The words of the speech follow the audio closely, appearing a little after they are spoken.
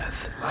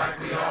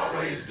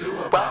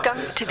Welcome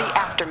to the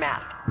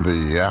Aftermath.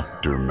 The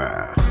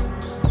Aftermath.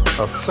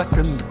 A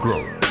second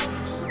growth.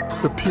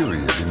 The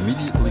period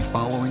immediately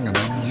following an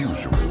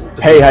unusual...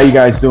 Hey, how you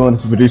guys doing?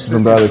 This is Producer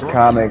from Brothers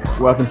Comics.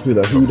 Welcome to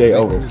the Who Dey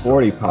Over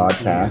 40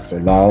 podcast.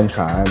 A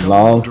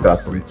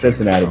long-suffering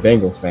Cincinnati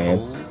Bengals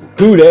fans.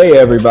 Who Dey,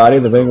 everybody.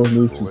 The Bengals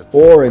moved to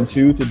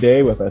 4-2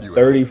 today with a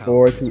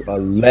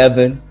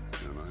 34-11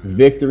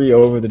 victory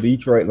over the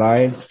Detroit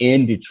Lions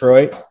in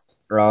Detroit.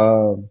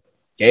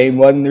 Game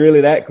wasn't really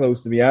that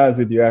close, to be honest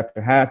with you,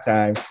 after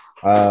halftime.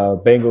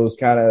 Bengals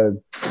kind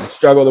of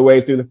struggled their way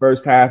through the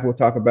first half. We'll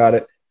talk about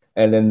it.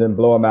 And then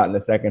blow them out in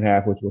the second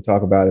half, which we'll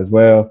talk about as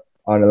well.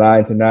 On the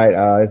line tonight,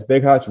 it's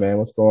Big Hutch, man.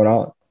 What's going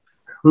on?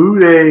 Who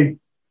Dey?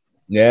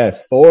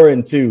 Yes,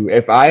 4-2.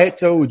 If I had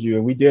told you,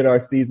 and we did our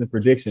season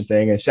prediction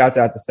thing, and shouts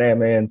out to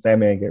Sandman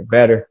get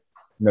better.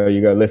 You know,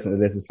 you're going to listen to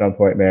this at some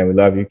point, man. We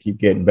love you. Keep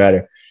getting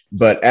better.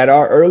 But at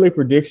our early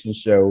prediction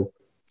show,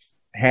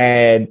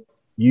 had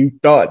you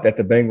thought that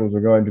the Bengals were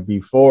going to be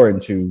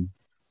 4-2,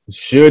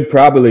 should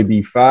probably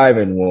be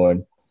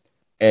 5-1,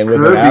 and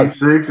with an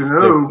outskirts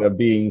of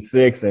being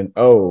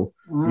 6-0,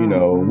 you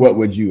know, what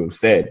would you have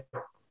said?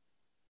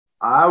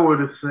 I would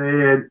have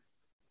said,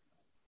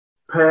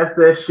 pass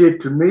that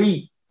shit to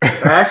me.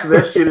 Actually,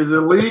 that shit is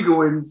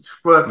illegal in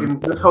fucking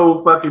this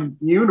whole fucking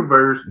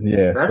universe.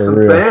 Yeah, that's some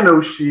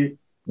Thanos shit.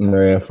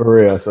 Yeah, for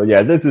real. So,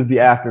 yeah, this is the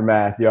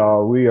Aftermath,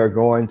 y'all. We are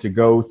going to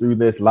go through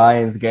this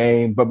Lions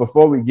game. But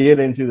before we get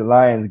into the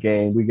Lions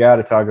game, we got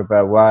to talk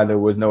about why there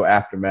was no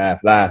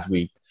Aftermath last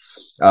week.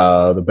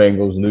 The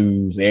Bengals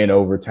lose in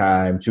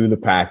overtime to the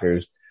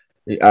Packers.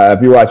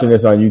 If you're watching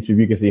this on YouTube,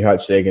 you can see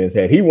Hutch shaking his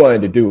head. He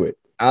wanted to do it.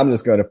 I'm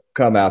just going to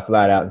come out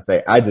flat out and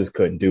say I just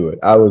couldn't do it.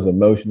 I was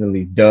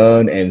emotionally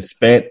done and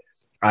spent.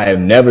 I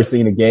have never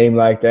seen a game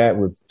like that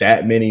with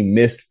that many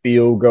missed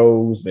field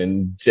goals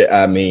and,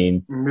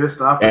 missed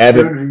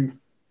opportunity.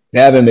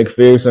 Having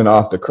McPherson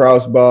off the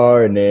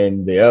crossbar, and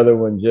then the other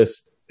one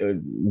just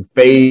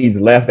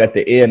fades left at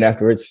the end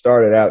after it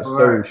started out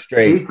so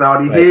straight. He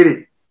thought he hit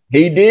it.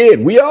 He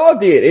did. We all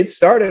did. It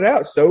started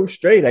out so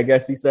straight. I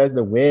guess he says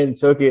the wind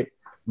took it,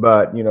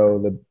 but, you know,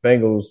 the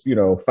Bengals, you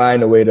know,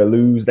 find a way to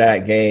lose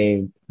that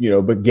game, you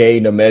know, but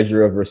gain a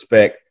measure of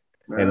respect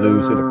and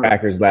lose to the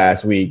Packers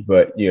last week.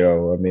 But, you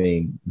know, I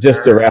mean,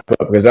 just to wrap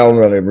up, because I don't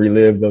want to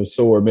relive those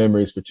sore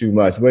memories for too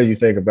much. What do you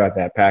think about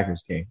that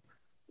Packers game?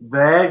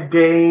 That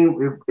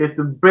game, if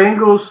the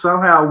Bengals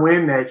somehow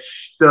win that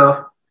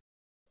stuff,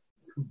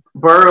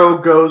 Burrow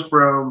goes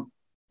from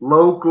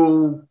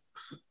local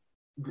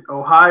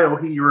Ohio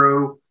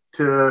hero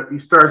to he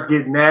starts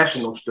getting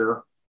national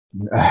stuff.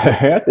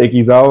 I think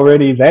he's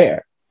already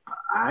there.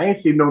 I ain't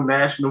seen no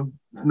national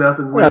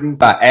nothing with him.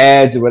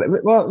 Ads or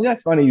whatever. Well,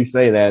 that's funny you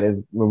say that as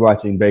we're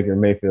watching Baker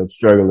Mayfield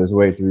struggle his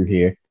way through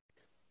here.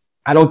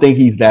 I don't think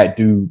he's that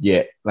dude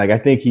yet. Like, I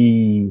think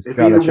he's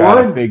going to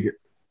try to figure.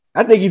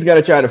 I think he's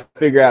going to try to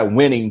figure out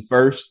winning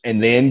first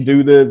and then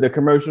do the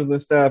commercials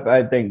and stuff.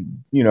 I think,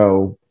 you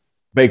know,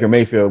 Baker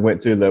Mayfield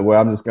went to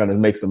I'm just going to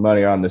make some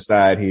money on the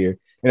side here.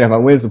 And if I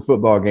win some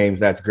football games,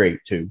 that's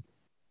great too.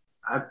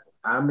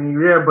 I mean,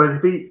 yeah, but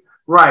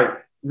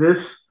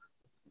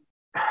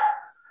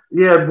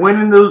if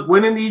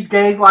winning these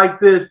games like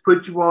this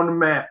puts you on the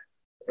map.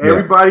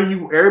 Everybody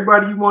you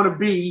want to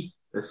be,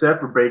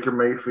 except for Baker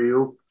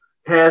Mayfield,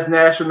 has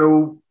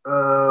national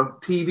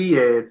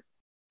TV ads.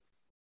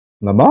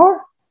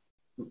 Lamar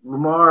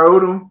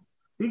Odom.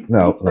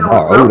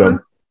 Lamar Odom.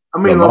 I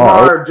mean,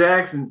 Lamar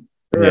Jackson.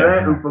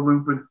 That hoopa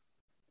looping.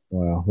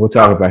 Well, we'll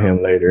talk about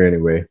him later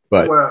anyway.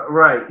 But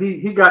right,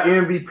 he got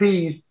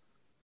MVPs,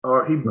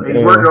 or he's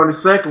working on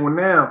his second one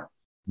now.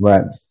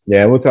 Right.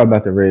 Yeah, we'll talk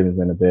about the Ravens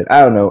in a bit.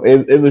 I don't know.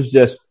 It was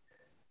just.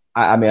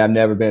 I mean, I've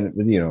never been.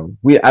 You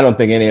know, I don't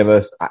think any of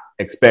us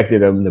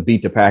expected them to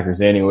beat the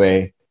Packers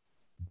anyway.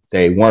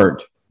 They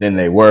weren't. Then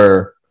they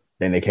were.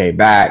 Then they came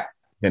back.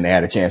 Then they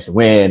had a chance to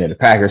win, and the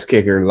Packers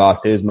kicker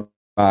lost his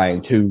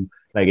mind too.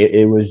 Like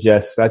it was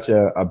just such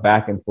a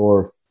back and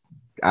forth.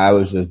 I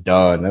was just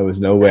done. There was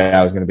no way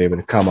I was going to be able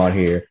to come on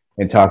here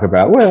and talk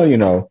about, well, you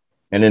know,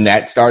 and then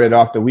that started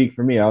off the week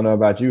for me. I don't know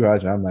about you,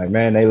 Hutch. I'm like,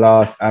 man, they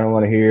lost. I don't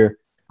want to hear.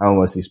 I don't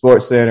want to see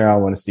Sports Center. I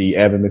don't want to see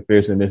Evan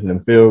McPherson missing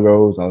them field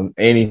goals on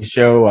any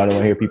show. I don't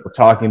want to hear people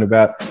talking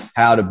about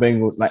how the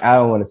Bengals, like, I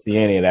don't want to see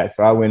any of that.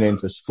 So I went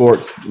into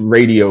sports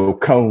radio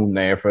cone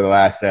there for the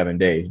last 7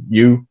 days.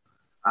 You?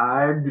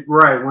 When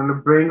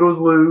the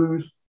Bengals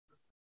lose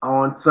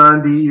on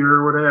Sunday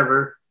or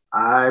whatever,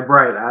 I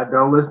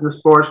don't listen to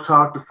sports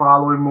talk the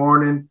following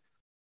morning.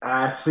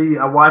 I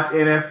watch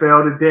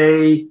NFL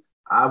today.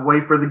 I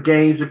wait for the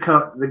games to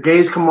come. The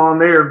games come on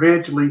there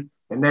eventually,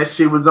 and that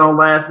shit was on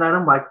last night.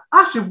 I'm like,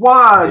 I should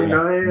watch.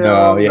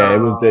 Yeah.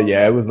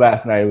 It was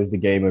last night. It was the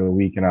game of the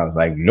week, and I was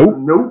like,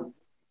 nope.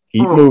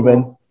 Keep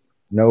moving.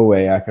 No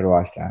way I could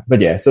watch that.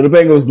 But yeah, so the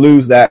Bengals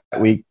lose that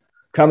week.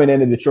 Coming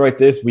into Detroit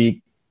this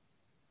week,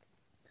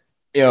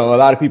 you know, a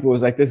lot of people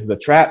was like, this is a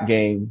trap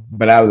game.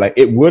 But I was like,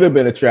 it would have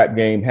been a trap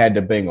game had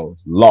the Bengals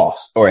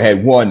lost or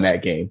had won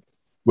that game.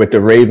 With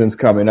the Ravens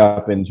coming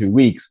up in 2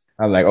 weeks,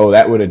 I'm like, oh,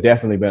 that would have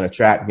definitely been a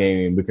trap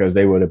game because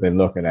they would have been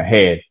looking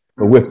ahead.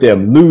 But with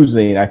them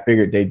losing, I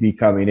figured they'd be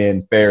coming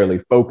in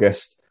fairly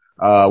focused.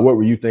 What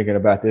were you thinking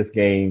about this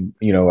game,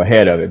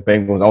 ahead of it?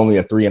 Bengals only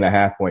a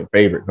 3.5 point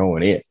favorite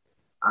going in.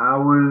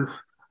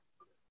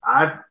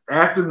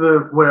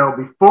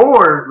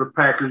 Before the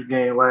Packers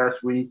game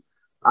last week,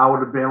 I would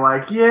have been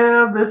like,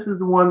 yeah, this is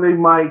the one they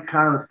might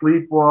kind of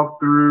sleepwalk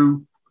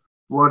through,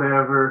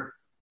 whatever.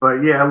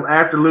 But yeah,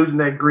 after losing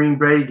that Green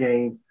Bay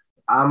game,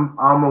 I'm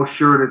almost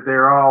sure that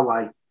they're all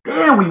like,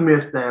 damn, we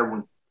missed that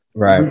one.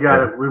 Right. We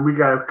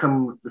gotta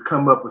come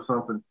up with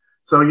something.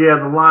 So yeah,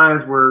 the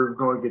Lions were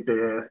going to get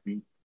their ass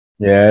beat.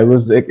 Yeah,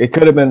 it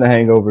could have been the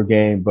hangover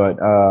game, but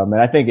and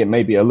I think it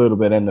may be a little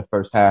bit in the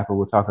first half, but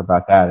we'll talk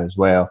about that as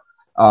well.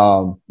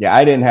 I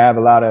didn't have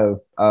a lot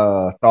of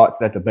thoughts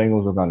that the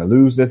Bengals were going to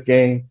lose this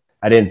game.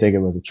 I didn't think it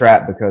was a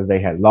trap because they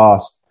had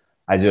lost.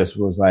 I just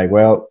was like,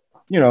 well,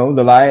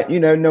 the Lions, you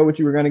never know what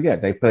you were going to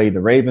get. They played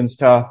the Ravens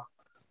tough.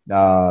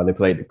 They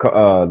played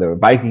the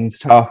Vikings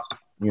tough.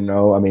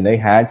 They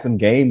had some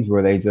games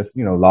where they just,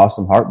 lost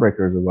some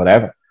heartbreakers or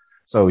whatever.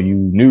 So you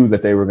knew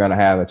that they were going to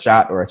have a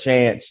shot or a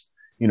chance,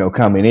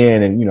 coming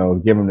in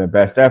and, give them their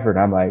best effort.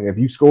 I'm like, if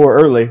you score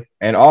early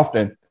and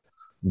often,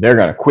 they're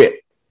going to quit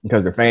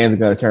because their fans are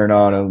going to turn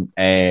on them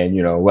and,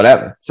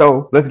 whatever.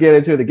 So let's get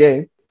into the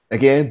game.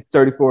 Again,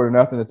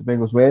 34-0 that the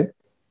Bengals win.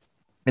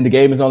 And the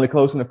game is only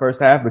close in the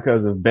first half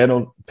because of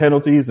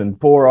penalties and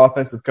poor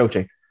offensive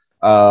coaching.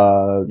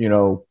 Let's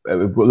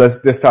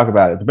talk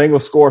about it. The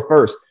Bengals score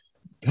first.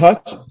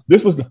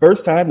 This was the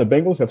first time the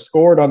Bengals have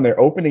scored on their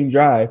opening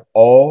drive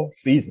all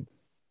season.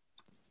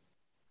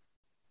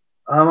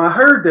 I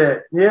heard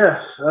that.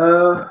 Yes.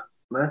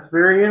 That's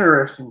very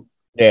interesting.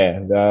 Yeah.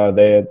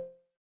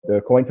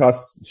 The coin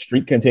toss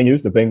streak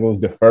continues. The Bengals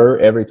defer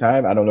every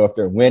time. I don't know if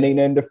they're winning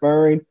and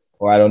deferring,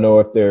 or I don't know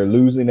if they're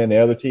losing and the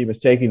other team is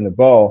taking the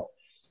ball.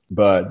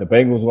 But the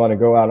Bengals want to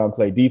go out and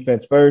play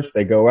defense first.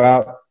 They go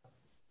out.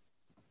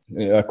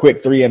 A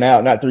quick 3 and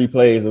out, not 3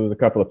 plays. There was a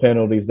couple of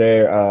penalties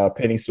there.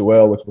 Penny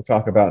Sewell, which we'll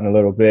talk about in a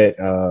little bit,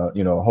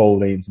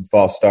 holding, some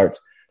false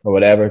starts or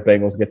whatever.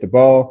 Bengals get the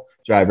ball,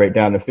 drive right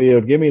down the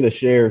field. Give me the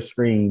share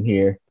screen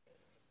here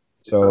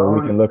so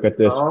we can look at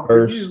this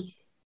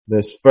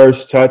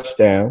first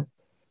touchdown.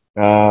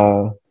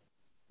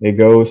 It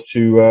goes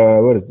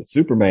to,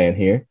 Superman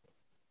here.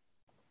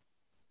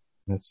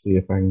 Let's see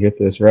if I can get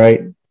this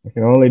right. I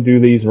can only do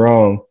these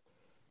wrong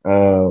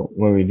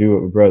when we do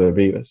it with Brother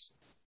Beavis.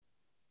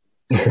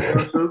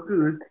 So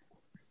good.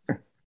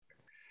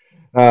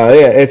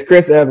 It's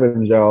Chris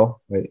Evans, y'all.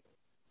 Wait,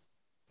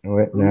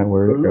 now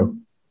where'd it go?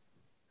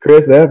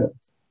 Chris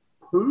Evans.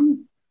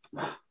 Who?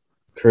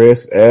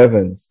 Chris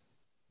Evans.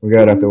 We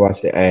gotta have to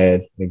watch the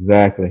ad.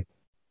 Exactly.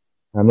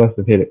 I must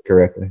have hit it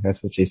correctly.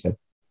 That's what she said.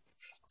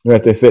 We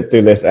have to sit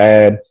through this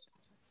ad.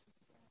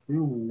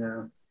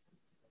 No.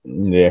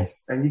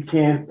 Yes. And you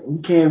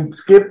can't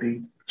skip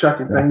the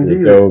chucking things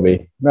either.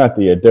 Adobe. Not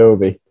the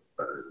Adobe.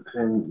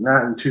 And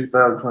not in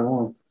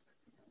 2021.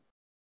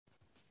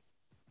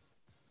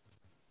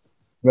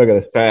 Look at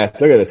this pass.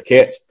 Look at this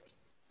catch.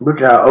 Look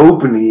how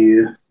open he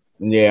is.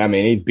 Yeah,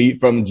 he's beat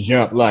from the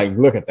jump. Like,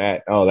 look at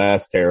that. Oh,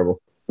 that's terrible.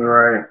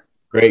 Right.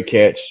 Great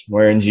catch.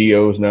 Wearing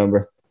Gio's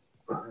number.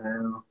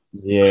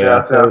 Yeah.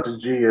 Shouts out to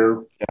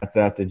Gio. Shouts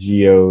out to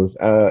Gio's.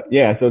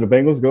 So the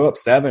Bengals go up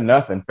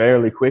 7-0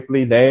 fairly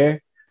quickly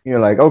there. You're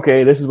like,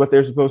 okay, this is what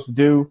they're supposed to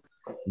do.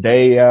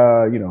 They,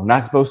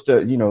 not supposed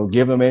to,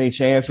 give them any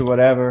chance or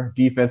whatever.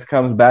 Defense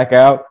comes back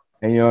out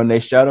and they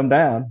shut them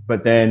down.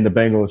 But then the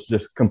Bengals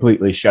just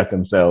completely shut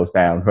themselves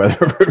down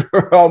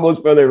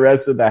almost for the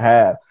rest of the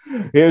half.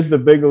 Here's the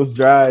Bengals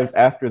drives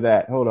after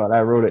that. Hold on.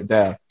 I wrote it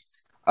down.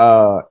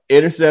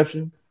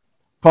 Interception,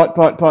 punt.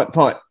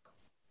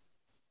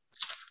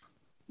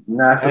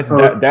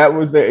 That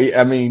was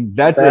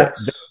that's it.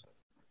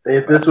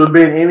 If this would have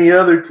been any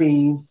other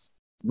team,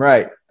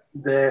 right,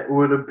 that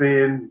would have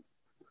been,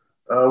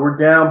 we're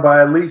down by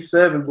at least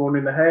 7 going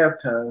into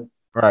halftime.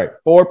 Right.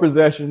 4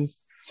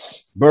 possessions.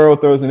 Burrow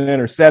throws an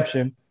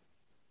interception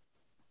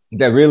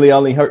that really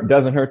only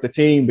doesn't hurt the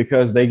team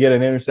because they get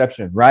an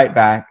interception right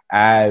back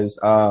as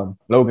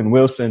Logan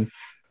Wilson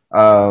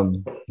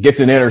gets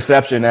an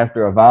interception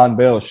after a Von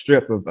Bell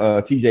strip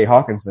of T.J.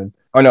 Hawkinson.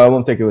 Oh, no, I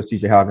won't think it was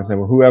T.J. Hawkinson,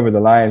 but whoever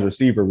the Lions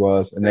receiver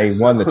was, and they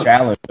won the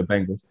challenge, the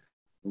Bengals.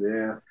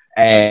 Yeah.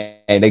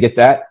 And they get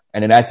that.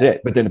 And then that's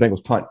it. But then the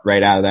Bengals punt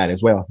right out of that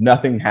as well.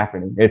 Nothing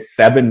happening. It's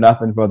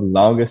 7-0 for the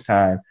longest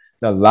time.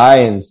 The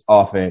Lions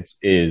offense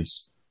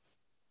is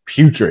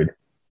putrid.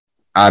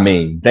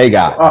 They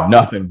got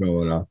nothing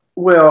going on.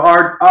 Well,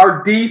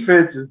 our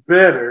defense is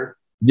better.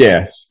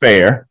 Yes,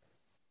 fair.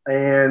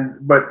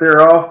 But their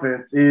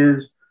offense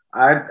is,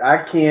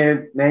 I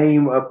can't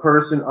name a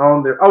person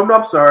on there. Oh no,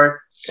 I'm sorry.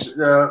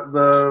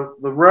 The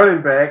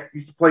running back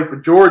used to play for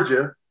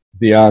Georgia.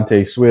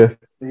 Deontay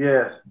Swift.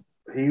 Yes.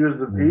 He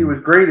was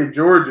great at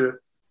Georgia.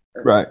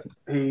 Right.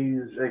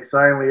 He's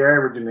excitingly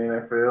average in the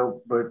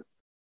NFL,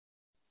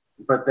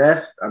 but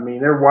that's,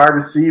 their wide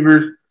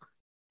receivers.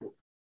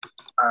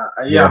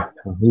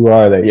 Who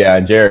are they? Yeah,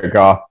 Jared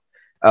Goff.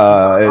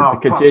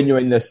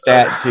 Continuing the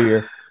stats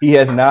here, he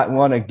has not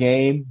won a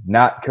game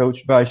not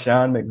coached by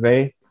Sean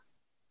McVay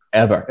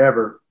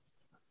ever.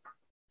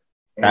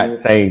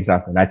 That's saying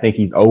something. I think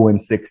he's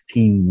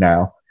 0-16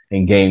 now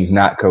in games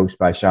not coached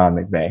by Sean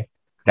McVay.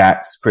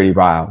 That's pretty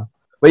wild.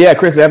 But yeah,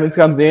 Chris Evans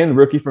comes in,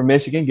 rookie from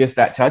Michigan, gets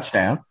that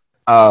touchdown.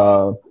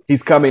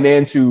 He's coming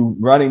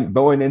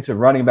going into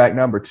running back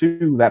number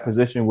 2. That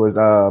position was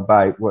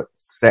by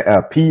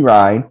P.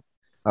 Ryan.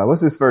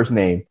 What's his first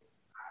name?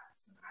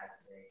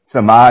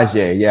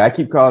 Samaje. Yeah, I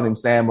keep calling him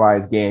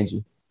Samwise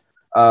Gamgee.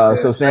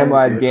 So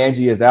Samwise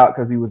Gamgee is out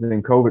because he was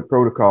in COVID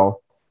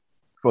protocol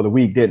for the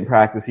week, didn't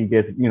practice. He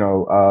gets,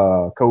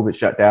 COVID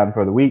shut down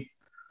for the week.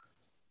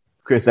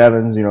 Chris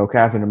Evans,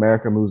 Captain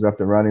America, moves up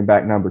to running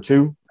back number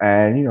 2,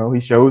 and,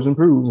 he shows and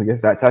proves and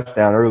gets that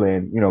touchdown early.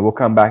 And, we'll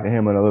come back to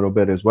him in a little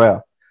bit as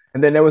well.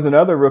 And then there was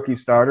another rookie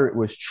starter. It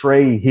was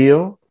Trey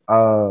Hill,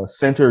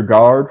 center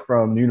guard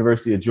from the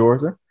University of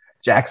Georgia.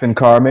 Jackson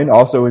Carman,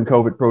 also in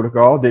COVID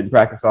protocol, didn't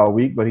practice all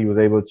week, but he was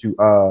able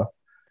to,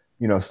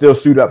 still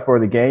suit up for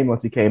the game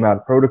once he came out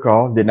of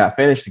protocol. Did not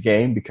finish the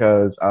game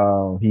because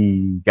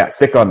he got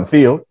sick on the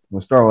field,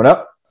 was throwing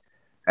up.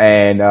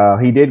 And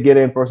he did get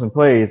in for some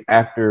plays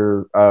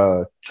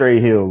after Trey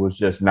Hill was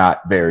just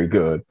not very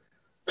good.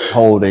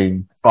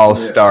 Holding,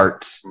 false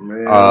starts,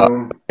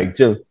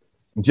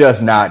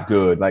 just not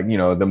good. Like,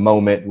 the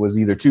moment was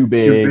either too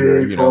big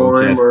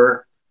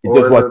or, it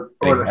just wasn't.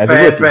 Or the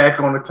fatback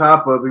on the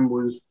top of him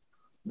was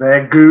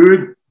that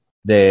good.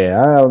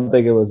 Yeah, I don't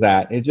think it was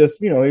that. It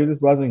just, he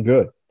just wasn't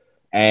good.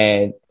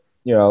 And,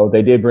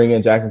 they did bring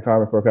in Jackson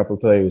Carman for a couple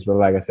of plays, but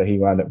like I said, he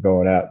wound up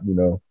going out,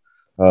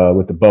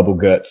 with the bubble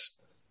guts,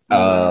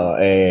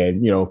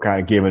 and,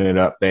 kind of giving it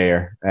up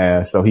there.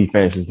 So he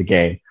finishes the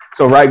game.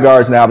 So right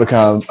guards now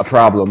become a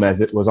problem,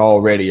 as it was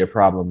already a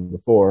problem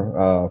before.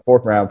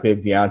 4th round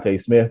pick Deontay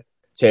Smith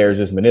tears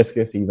his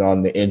meniscus. He's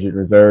on the injured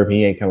reserve.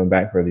 He ain't coming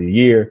back for the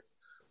year.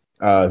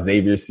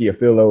 Xavier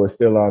Ciafillo is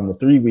still on the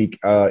 3-week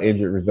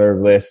injured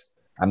reserve list.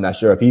 I'm not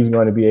sure if he's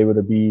going to be able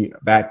to be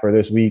back for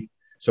this week.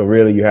 So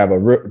really you have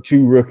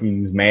 2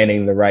 rookies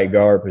manning the right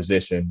guard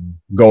position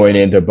going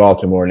into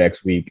Baltimore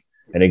next week.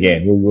 And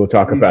again, we'll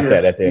talk about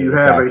that at the end. You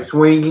have a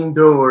swinging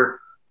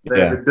door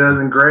that if it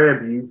doesn't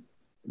grab you,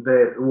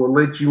 that will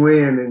let you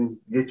in and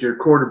get your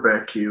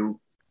quarterback killed.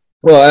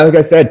 Well, like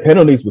I said,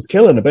 penalties was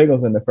killing the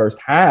Bengals in the first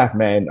half,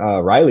 man.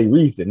 Riley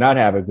Reef did not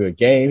have a good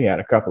game. He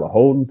had a couple of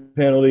holding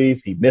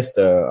penalties. He missed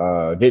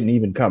didn't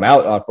even come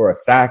out for a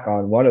sack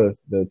on one of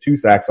the 2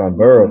 sacks on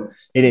Burrow.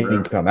 He didn't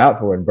even come out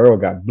for it, and Burrow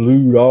got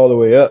blued all the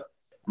way up.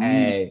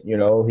 And,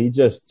 he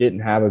just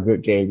didn't have a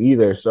good game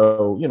either.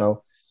 So,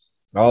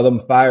 all them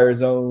fire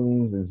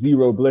zones and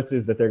 0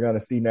 blitzes that they're going to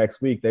see next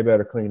week, they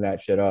better clean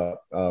that shit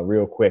up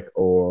real quick,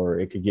 or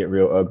it could get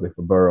real ugly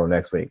for Burrow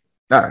next week.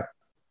 All right.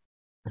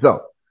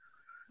 So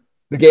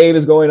the game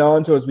is going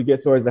on as we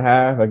get towards the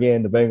half.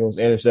 Again, the Bengals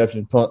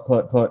interception, punt.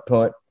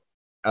 The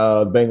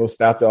Bengals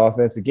stop the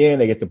offense again.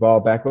 They get the ball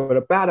back with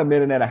about a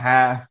minute and a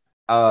half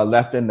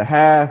left in the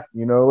half.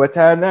 You know what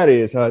time that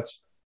is, Hutch?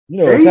 You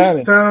know what time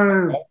it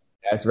is.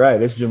 That's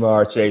right. It's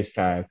Ja'Marr Chase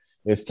time.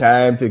 It's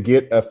time to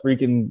get a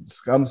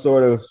some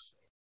sort of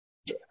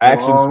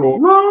action score.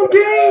 Long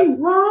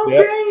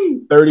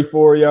game.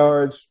 34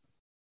 yards.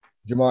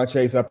 Ja'Marr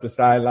Chase up the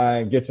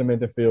sideline, gets him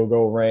into field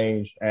goal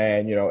range,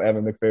 and,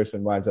 Evan McPherson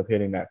winds up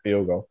hitting that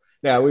field goal.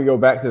 Now, we go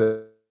back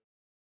to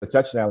the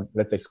touchdown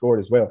that they scored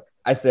as well.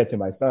 I said to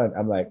my son,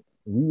 I'm like,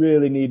 we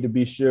really need to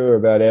be sure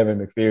about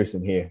Evan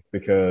McPherson here,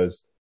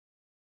 because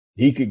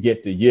he could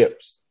get the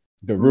yips,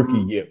 the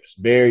rookie yips,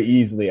 very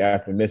easily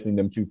after missing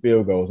them 2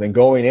 field goals. And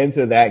going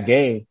into that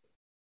game,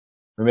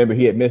 remember,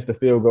 he had missed the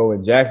field goal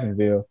in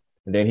Jacksonville,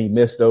 and then he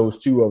missed those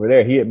 2 over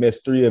there. He had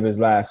missed 3 of his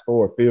last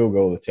 4 field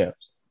goal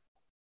attempts.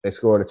 They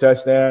scored a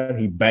touchdown.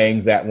 He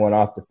bangs that one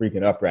off the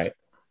freaking upright,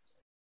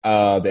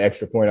 the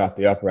extra point off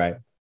the upright.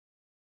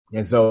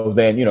 And so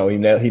then,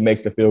 he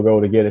makes the field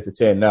goal to get it to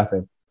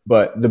 10-0.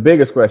 But the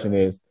biggest question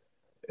is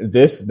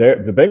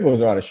the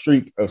Bengals are on a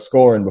streak of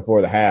scoring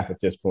before the half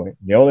at this point.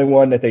 The only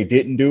one that they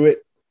didn't do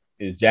it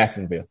is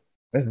Jacksonville.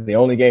 This is the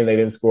only game they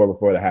didn't score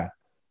before the half.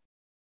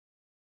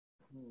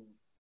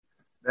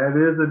 That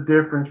is a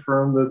difference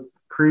from the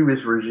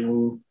previous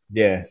regime.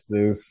 Yes,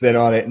 let's sit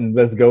on it and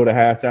let's go to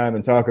halftime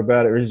and talk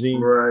about it,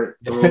 regime. Right.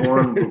 The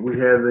one we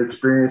have the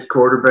experienced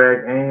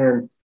quarterback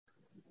and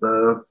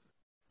the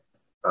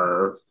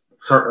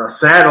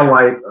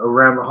satellite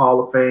around the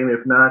Hall of Fame,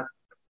 if not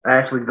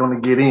actually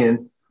going to get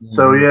in.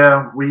 So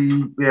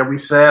we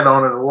sat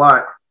on it a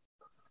lot.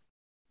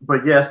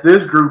 But yes,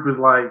 this group is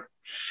like,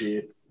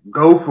 shit,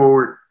 go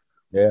for it.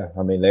 Yeah,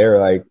 I mean, they're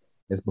like,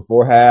 it's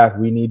before half,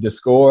 we need to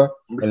score,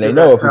 and they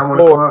know if we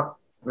score.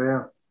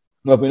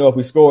 Well, if we know if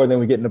we score, then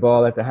we get in the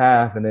ball at the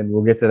half, and then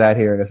we'll get to that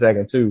here in a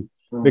second too.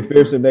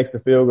 McPherson makes the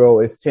field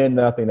goal. It's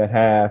 10-0 at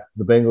half.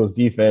 The Bengals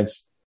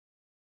defense,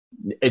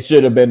 it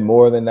should have been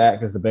more than that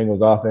because the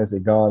Bengals offense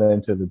had gone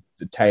into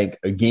the tank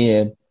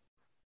again.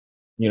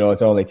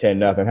 It's only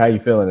 10-0. How you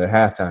feeling at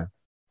halftime?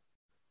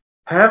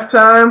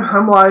 Halftime,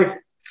 I'm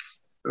like,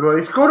 well,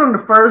 he scored on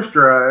the first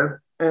drive,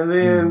 and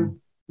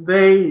then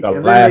they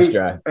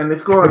drive, and they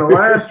score on the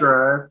last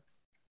drive.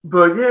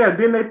 But yeah,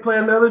 didn't they play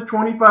another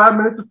 25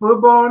 minutes of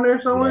football in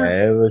there somewhere?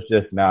 Yeah, it was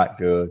just not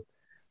good.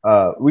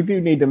 We do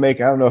need to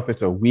make, I don't know if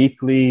it's a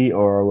weekly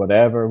or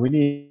whatever. We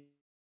need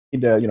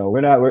to,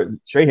 we're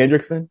Trey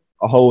Hendrickson,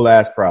 a whole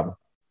ass problem,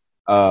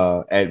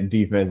 at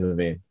defensive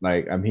end.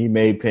 Like, he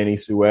made Penny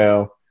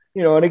Sewell,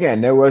 and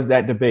again, there was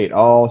that debate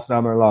all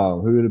summer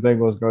long. Who are the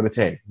Bengals going to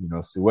take?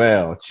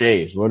 Sewell,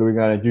 Chase, what are we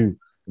going to do?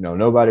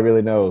 Nobody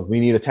really knows. We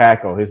need a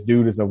tackle. His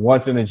dude is a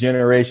once in a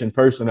generation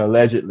person,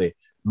 allegedly.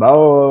 He's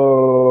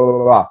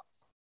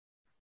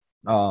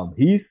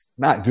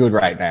not good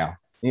right now.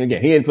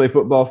 Again, he didn't play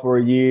football for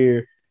a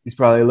year. He's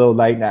probably a little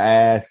light in the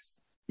ass,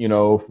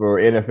 for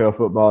NFL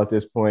football at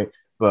this point.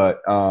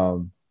 But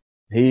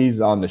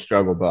he's on the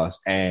struggle bus.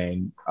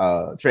 And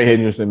Trey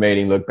Hendrickson made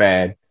him look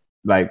bad,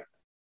 like,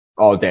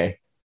 all day.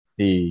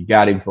 He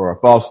got him for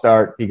a false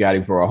start. He got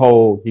him for a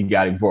hold. He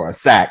got him for a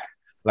sack.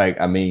 Like,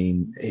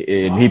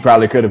 he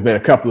probably could have been a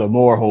couple of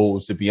more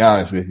holds, to be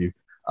honest with you.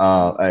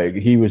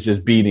 He was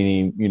just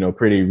beating him,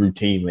 pretty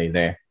routinely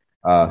there.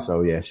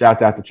 So yeah,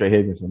 shouts out to Trey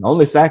Hendrickson.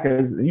 Only sack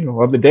of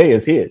the day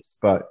is his,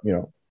 but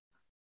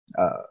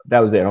that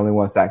was it. Only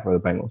one sack for the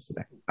Bengals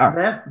today. All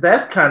right.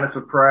 That's kind of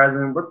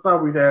surprising. I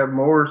thought we'd have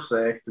more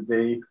sacks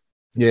today.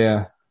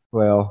 Yeah.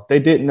 Well, they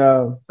didn't,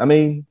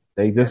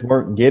 they just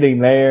weren't getting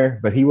there,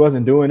 but he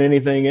wasn't doing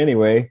anything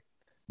anyway,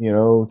 he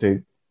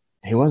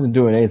wasn't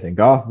doing anything.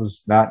 Goff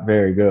was not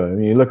very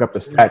good. You look up the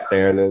stats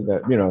there,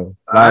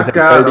 Lions had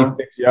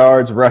 36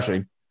 yards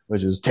rushing,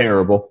 which is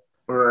terrible.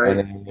 Right.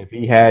 And if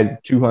he had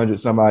 200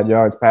 some odd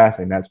yards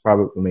passing, that's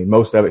probably,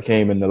 most of it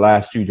came in the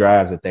last two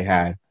drives that they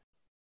had,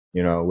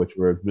 which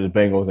were the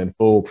Bengals in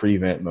full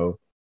prevent mode.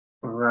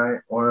 All right.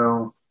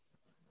 Well,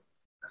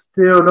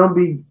 still don't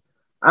be,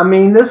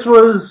 this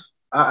was,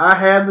 I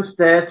have the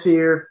stats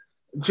here.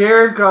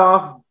 Jared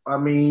Goff,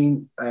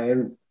 and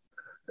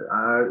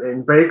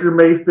Baker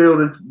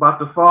Mayfield is about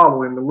to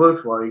follow him, it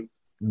looks like.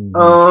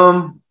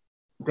 Mm-hmm.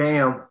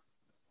 Damn.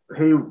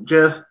 He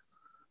just,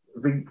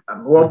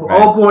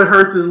 old boy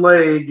hurts his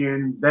leg,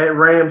 and that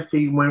Rams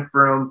team went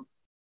from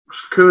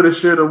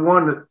should have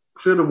won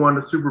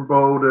the Super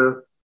Bowl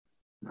to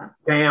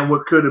damn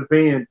what could have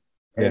been.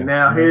 And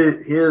now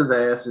his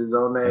ass is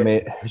on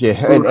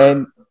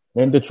that.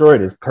 And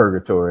Detroit is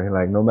purgatory.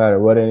 Like, no matter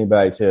what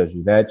anybody tells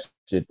you, that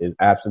shit is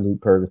absolute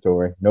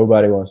purgatory.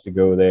 Nobody wants to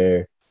go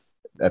there.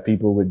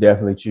 People would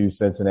definitely choose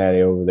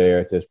Cincinnati over there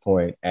at this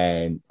point.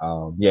 And,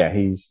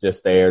 he's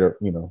just there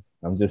to,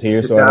 I'm just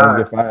here so I don't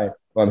get fined.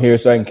 I'm here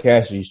so I can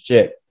cash these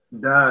checks.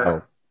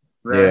 So,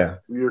 yeah.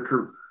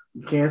 You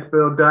can't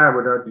spell die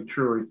without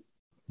Detroit.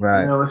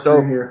 Right. Let's see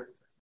here.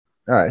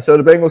 All right. So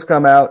the Bengals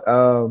come out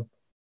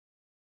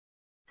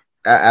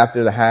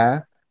after the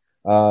half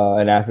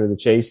and after the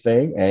Chase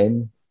thing,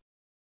 and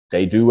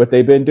they do what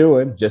they've been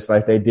doing, just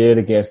like they did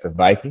against the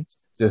Vikings,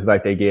 just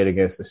like they did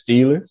against the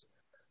Steelers,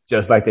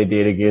 just like they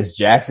did against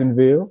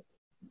Jacksonville,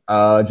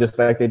 just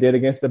like they did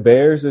against the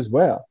Bears as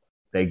well.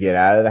 They get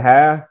out of the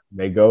half,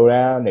 they go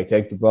down, they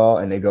take the ball,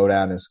 and they go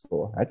down and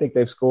score. I think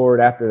they've scored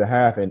after the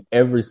half in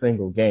every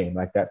single game,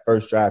 like that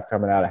first drive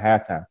coming out of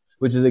halftime,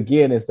 which is,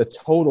 again, is the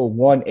total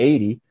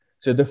 180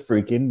 to the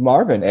freaking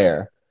Marvin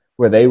era,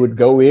 where they would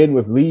go in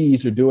with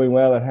leads or doing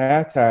well at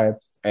halftime,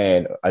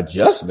 and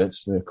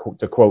adjustments,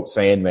 to quote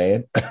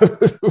Sandman,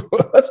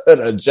 what's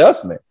an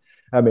adjustment?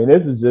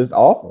 This is just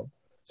awful.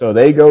 So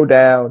they go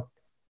down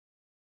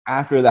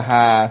after the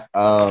half.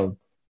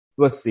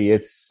 Let's see,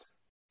 it's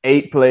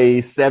 8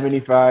 plays,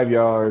 75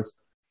 yards.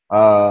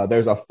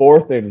 There's a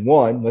 4th and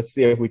 1. Let's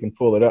see if we can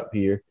pull it up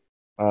here.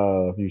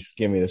 If you just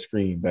give me the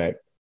screen back.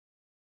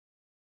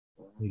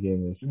 You give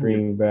me the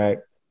screen back.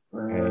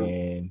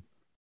 And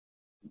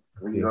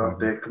let's see if I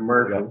can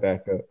pull that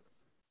back up.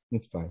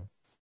 It's fine.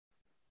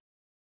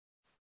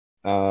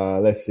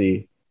 Let's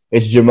see.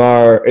 It's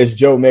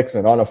Joe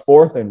Mixon on a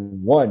 4th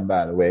and 1,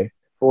 by the way.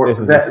 That's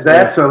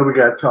something we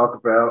got to talk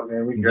about,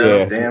 man. We got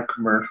a damn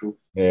commercial.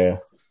 Yeah.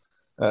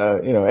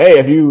 Hey,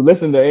 if you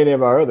listen to any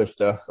of our other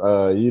stuff,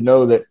 you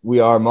know that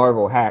we are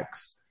Marvel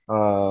hacks.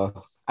 I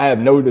have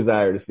no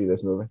desire to see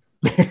this movie.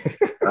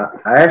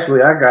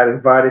 I got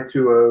invited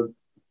to a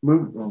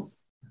movie.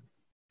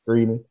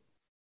 Screaming.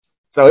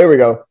 So here we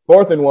go.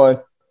 4th and 1,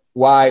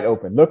 wide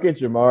open. Look at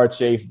Jamar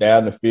Chase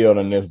down the field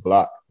on this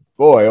block.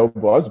 Boy, oh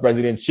boy, I'm surprised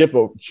he didn't trip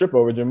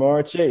over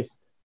Jamar Chase.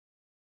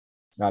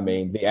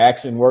 The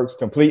action works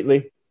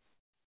completely.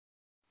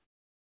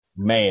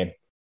 Man.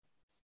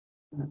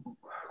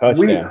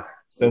 Touchdown.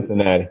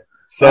 Cincinnati.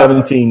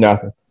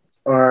 17-0.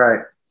 All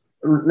right.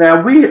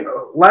 Now,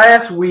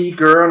 last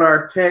week or on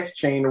our text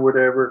chain or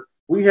whatever,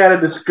 we had a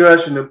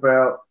discussion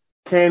about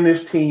can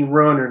this team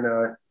run or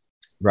not.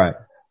 Right.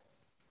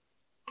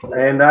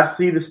 And I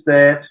see the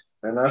stats,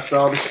 and I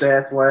saw the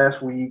stats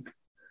last week,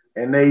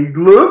 and they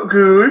look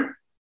good.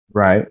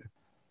 Right.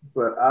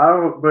 But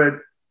on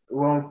 3rd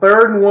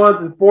and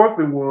 1s and 4th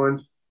and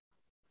 1s,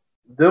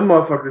 them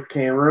motherfuckers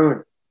can't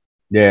run.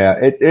 Yeah,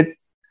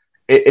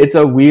 it's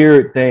a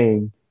weird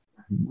thing.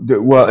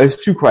 Well,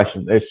 it's two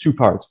questions. There's two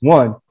parts.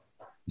 One,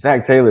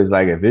 Zach Taylor's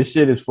like, if this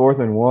shit is 4th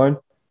and 1,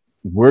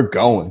 we're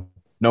going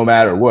no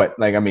matter what.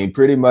 Like, I mean,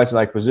 pretty much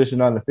like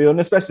position on the field, and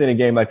especially in a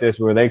game like this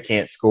where they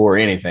can't score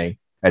anything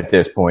at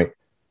this point.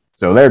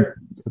 So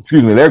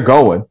they're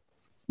going.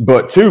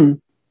 But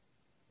 2,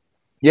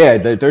 yeah,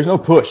 there's no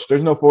push.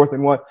 There's no 4th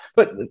and 1.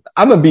 But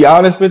I'm going to be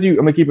honest with you. I'm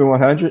going to keep it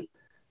 100.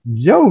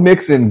 Joe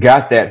Mixon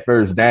got that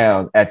first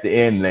down at the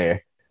end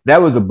there.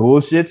 That was a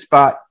bullshit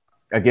spot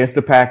against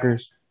the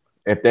Packers.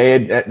 If they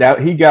had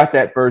he got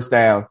that first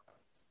down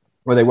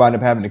where they wound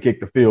up having to kick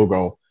the field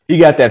goal, he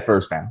got that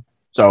first down.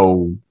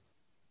 So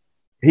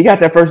he got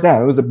that first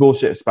down. It was a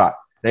bullshit spot.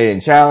 They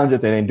didn't challenge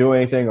it. They didn't do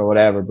anything or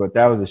whatever, but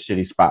that was a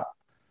shitty spot.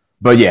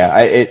 But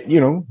yeah,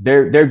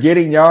 they're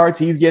getting yards.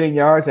 He's getting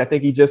yards. I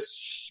think he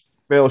just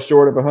fell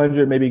short of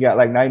 100. Maybe he got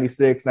like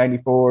 96,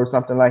 94,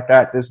 something like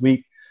that this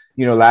week.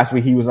 Last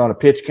week he was on a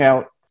pitch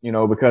count,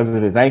 because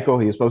of his ankle.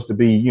 He was supposed to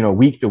be,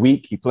 week to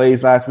week. He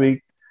plays last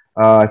week.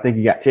 I think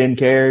he got 10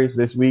 carries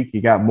this week.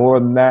 He got more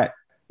than that.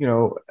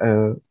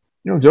 Joe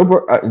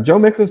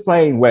Mixon's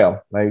playing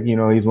well. Like,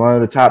 he's one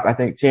of the top, I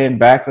think, 10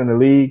 backs in the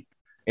league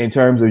in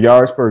terms of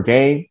yards per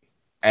game.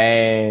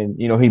 And,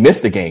 he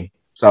missed the game.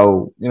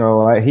 So,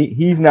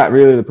 he's not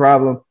really the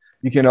problem.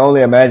 You can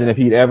only imagine if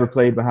he'd ever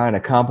played behind a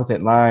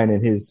competent line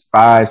in his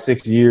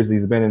 5-6 years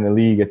he's been in the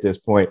league at this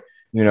point.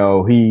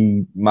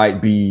 He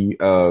might be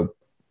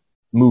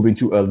moving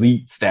to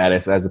elite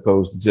status as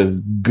opposed to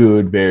just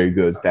good, very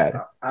good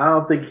status. I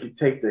don't think he can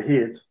take the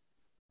hits,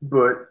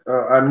 but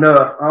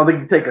enough. I don't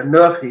think he can take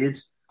enough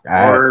hits.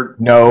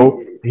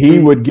 No, he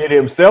would get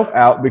himself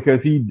out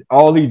because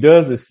all he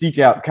does is seek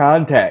out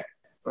contact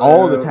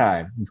all the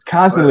time. He's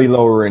constantly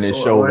lowering his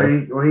shoulder.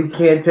 He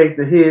can't take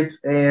the hits,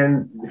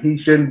 and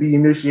he shouldn't be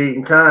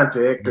initiating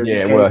contact.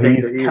 Yeah,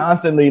 he's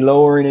constantly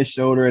lowering his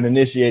shoulder and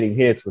initiating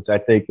hits, which I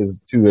think is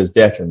to his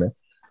detriment.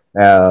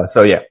 So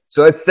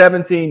it's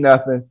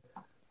 17-0.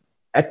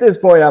 At this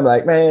point, I'm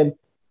like, man,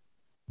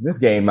 this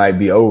game might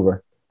be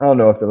over. I don't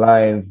know if the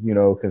Lions,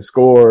 can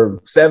score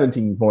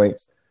 17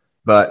 points,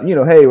 but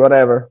hey,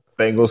 whatever.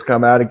 Bengals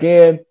come out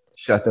again,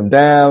 shut them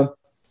down.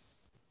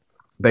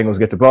 Bengals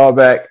get the ball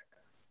back.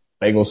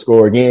 Bengals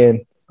score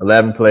again,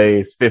 11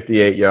 plays,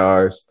 58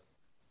 yards,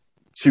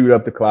 shoot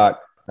up the clock,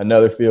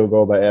 another field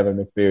goal by Evan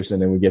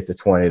McPherson, and we get to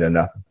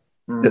 20-0.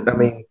 Mm-hmm. I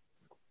mean,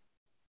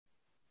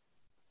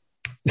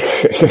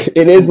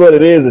 it is what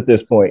it is at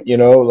this point,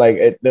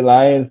 the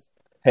Lions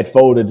had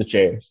folded the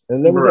chairs.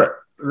 And that was it.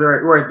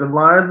 Right. The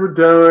Lions were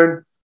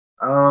done.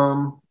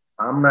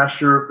 I'm not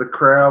sure if the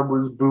crowd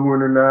was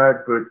booing or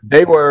not, but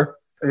they were.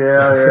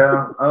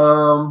 Yeah.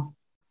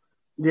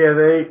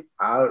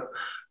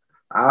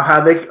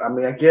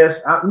 I guess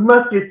you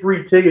must get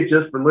free tickets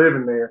just for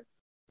living there.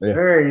 Yeah.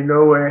 There ain't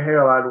no way in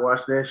hell I'd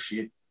watch that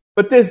shit.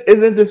 But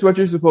isn't this what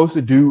you're supposed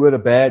to do with a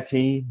bad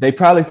team? They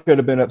probably could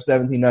have been up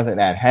 17-0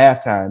 at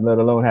halftime, let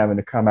alone having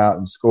to come out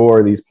and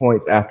score these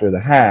points after the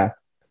half.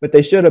 But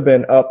they should have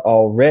been up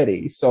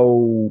already.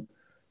 So,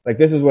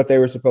 this is what they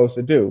were supposed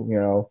to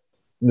do,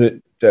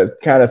 to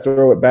kind of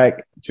throw it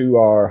back to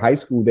our high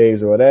school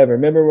days or whatever.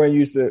 Remember when you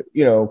used to,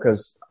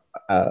 because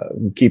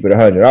keep it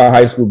 100. Our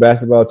high school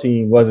basketball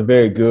team wasn't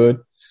very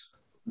good.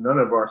 None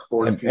of our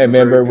sports teams. And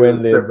remember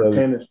when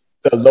the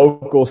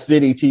local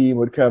city team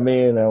would come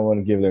in? I don't want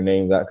to give their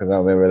names out because I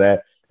don't remember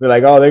that. We're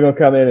like, oh, they're going to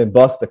come in and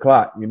bust the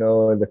clock,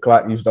 and the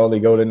clock used to only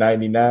go to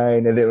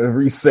 99 and it would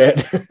reset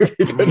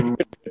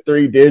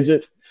 3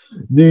 digits.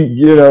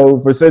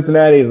 For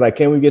Cincinnati, it's like,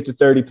 can we get to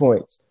 30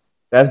 points?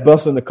 That's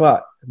busting the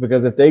clock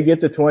because if they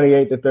get to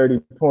 28 to 30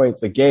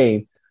 points a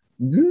game,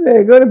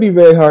 they're going to be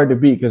very hard to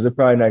beat because they're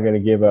probably not going to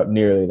give up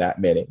nearly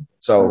that many.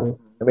 So,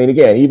 I mean,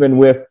 again, even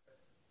with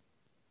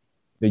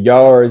the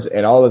yards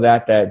and all of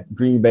that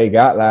Green Bay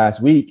got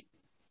last week,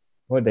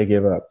 what did they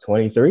give up?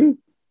 23?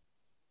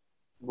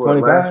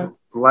 25?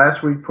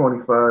 Last week,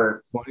 25.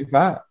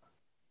 25.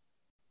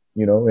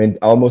 And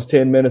almost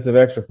 10 minutes of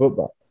extra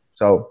football.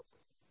 So,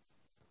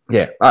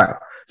 yeah. All right.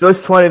 So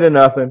it's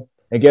 20-0.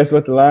 And guess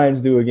what the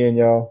Lions do again,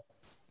 y'all?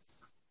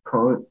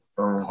 Punt.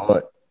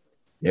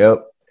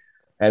 Yep.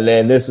 And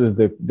then this is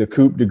the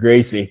coup de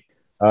Gracie.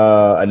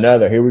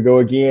 Another. Here we go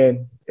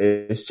again.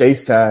 It's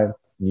chase time.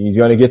 He's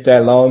going to get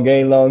that long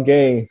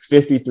game.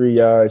 53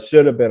 yards.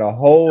 Should have been a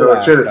whole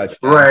touchdown.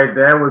 Right.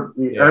 That was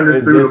the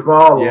underthrew the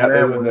ball.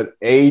 Yeah, it was an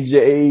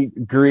A.J.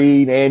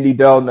 Green, Andy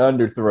Dalton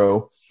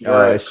underthrow.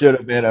 Right. It should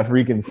have been a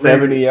freaking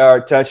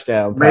 70-yard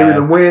touchdown pass. Maybe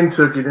the wind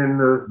took it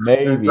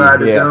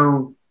inside the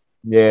zone.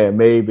 Yeah,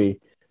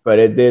 maybe. But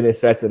it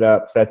sets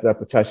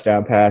up a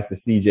touchdown pass to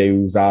C.J.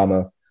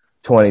 Uzomah,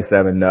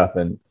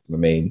 27-0. I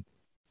mean,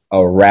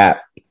 a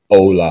wrap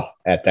Ola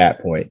at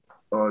that point.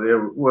 Oh,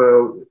 it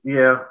was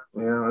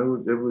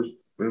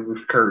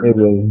curtains. It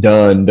was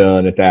done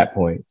at that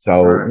point.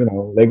 So,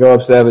 right. They go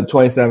up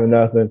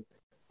 27-0.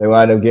 They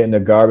wind up getting a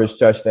garbage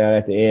touchdown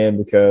at the end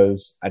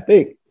because I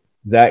think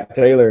Zach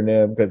Taylor and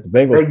them, because the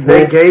Bengals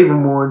they gave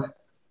him one.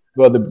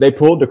 Well, they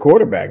pulled the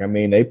quarterback. I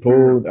mean, they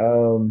pulled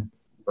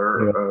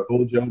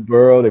pulled Joe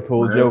Burrow, they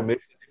pulled Joe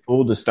Mixon, they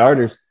pulled the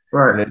starters,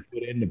 right? And they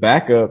put in the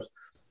backups,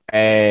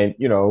 and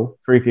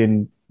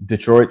freaking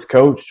Detroit's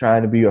coach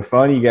trying to be a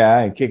funny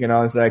guy and kicking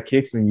onside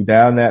kicks when you're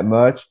down that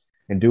much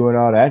and doing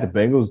all that. The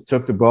Bengals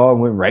took the ball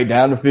and went right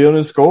down the field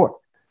and scored.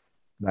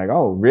 Like,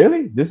 oh,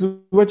 really? This is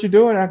what you're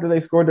doing after they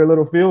scored their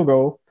little field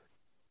goal.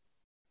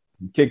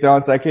 Kicked the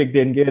onside kick,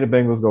 didn't get it. The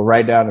Bengals go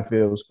right down the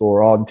field and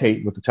score. Alden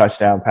Tate with the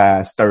touchdown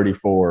pass,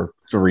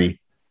 34-3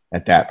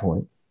 at that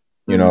point.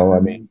 You know, I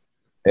mean,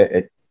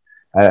 my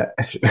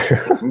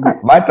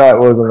thought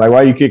was, like, why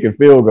are you kicking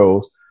field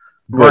goals?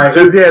 Right.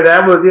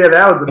 That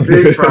was the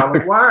big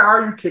problem. Why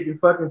are you kicking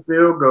fucking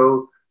field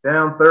goals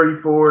down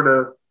 34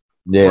 to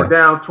or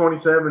down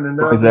 27 to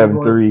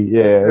 27-3?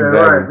 Yeah,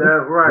 exactly.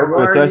 Right. Go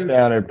for a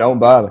touchdown or don't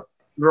bother.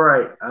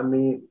 Right. I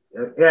mean,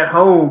 at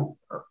home,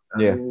 I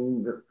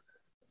mean,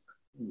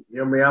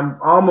 I'm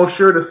almost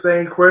sure the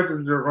same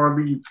questions are going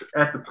to be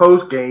at the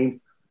post game.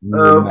 Why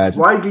are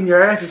you getting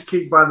your asses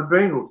kicked by the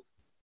Bengals?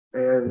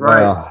 And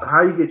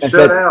how you get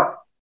shut out?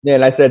 Yeah,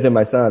 and I said to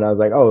my son, I was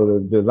like, "Oh,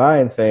 the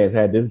Lions fans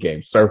had this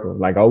game circled.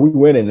 Like, oh, we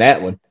win in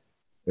that one.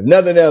 If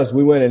nothing else,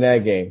 we win in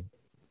that game."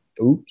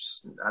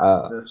 Oops.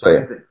 The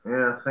same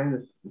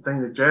thing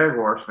the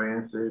Jaguars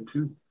fans said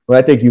too. Well,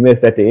 I think you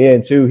missed at the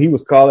end too. He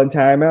was calling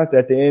timeouts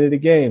at the end of the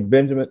game.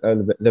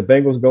 The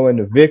Bengals go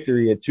into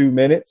victory at 2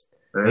 minutes.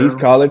 Yeah. He's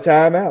calling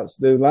timeouts.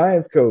 The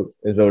Lions coach,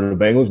 as though the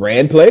Bengals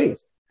ran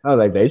plays. I was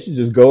like, they should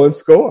just go and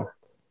score,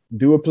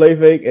 do a play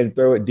fake, and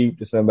throw it deep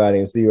to somebody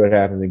and see what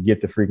happens and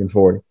get the freaking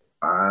 40.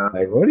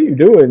 Like, what are you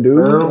doing,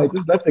 dude? Like,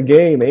 just let the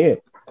game in.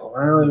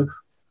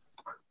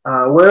 Well,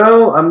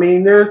 I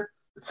mean, there's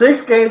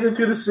 6 games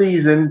into the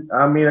season.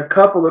 I mean, a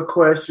couple of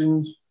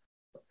questions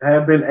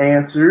have been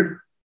answered.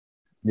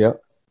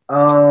 Yep.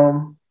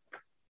 Our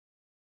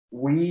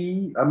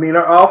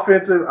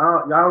offensive,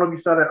 I don't know if you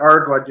saw that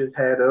article I just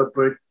had up,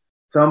 but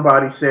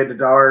somebody said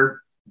that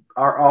our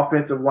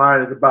offensive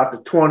line is about the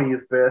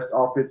 20th best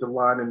offensive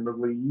line in the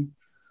league.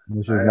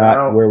 Which is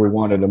not where we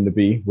wanted them to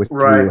be, which we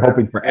were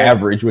hoping for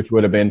average, which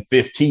would have been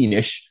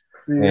 15-ish.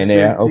 And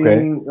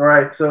okay.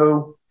 Right.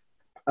 So,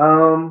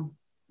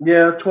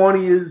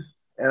 20 is,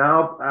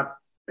 and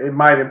it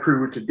might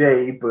improve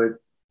today,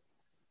 but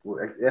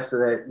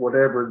after that,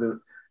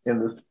 whatever in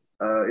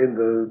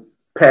the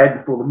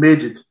pageant full of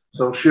midgets.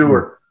 So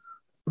sure.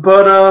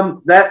 But,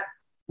 that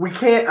we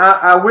can't,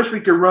 I wish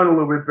we could run a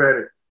little bit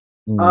better.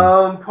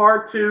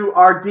 Part 2,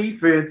 our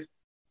defense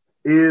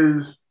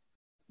is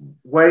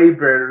way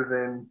better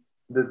than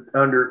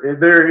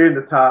they're in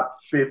the top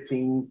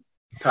 15,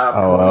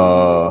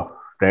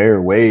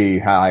 they're way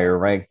higher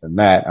ranked than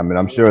that. I mean,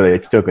 I'm sure they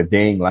took a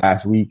ding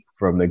last week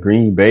from the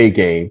Green Bay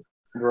game,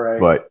 right?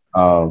 But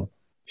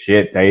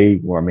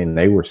they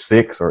were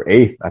 6th or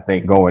 8th, I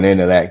think, going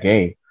into that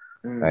game,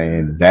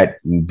 and that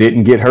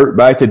didn't get hurt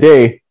by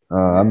today.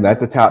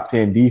 That's a top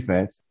 10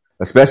 defense,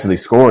 especially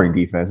scoring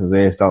defenses.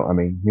 They just don't. I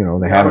mean,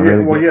 they haven't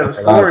really. Well, the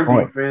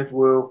scoring defense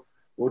will.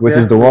 Which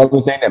is the one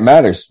thing that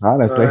matters,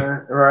 honestly.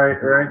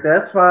 Right.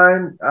 That's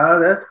fine.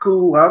 That's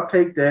cool. I'll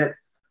take that.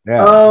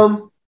 Yeah.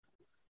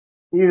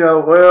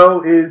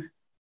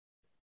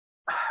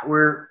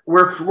 We're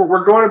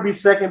going to be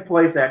second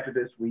place after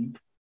this week.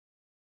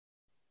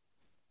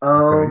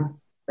 And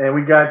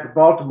we got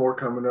Baltimore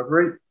coming up,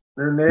 right?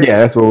 They're next. Yeah,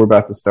 that's where we're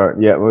about to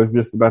start. Yeah, we're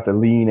just about to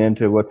lean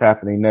into what's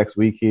happening next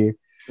week here.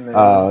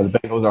 The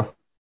Bengals are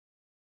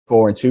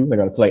 4-2. They're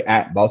going to play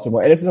at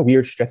Baltimore, and this is a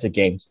weird stretch of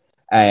games.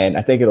 And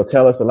I think it'll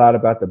tell us a lot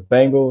about the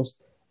Bengals,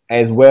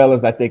 as well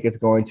as I think it's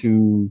going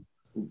to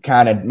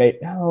kind of I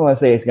don't want to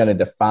say it's going to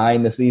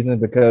define the season,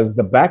 because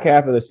the back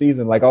half of the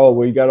season, you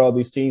got all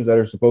these teams that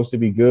are supposed to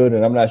be good,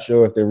 and I'm not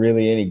sure if they're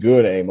really any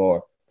good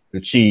anymore.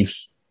 The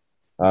Chiefs,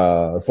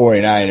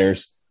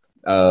 49ers,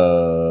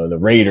 the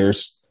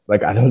Raiders.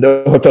 I don't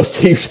know if those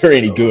teams are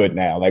any good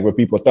now, what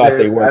people thought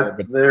they were.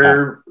 But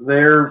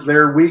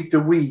they're week to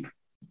week.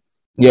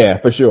 Yeah,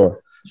 for sure.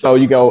 So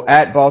you go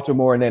at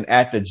Baltimore and then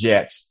at the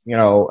Jets.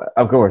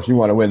 Of course, you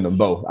want to win them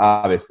both,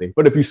 obviously.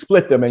 But if you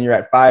split them and you're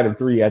at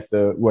 5-3 at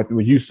what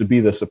used to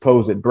be the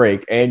supposed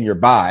break, and you're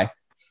bye,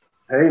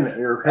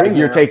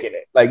 you're taking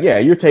it.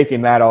 You're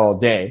taking that all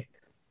day.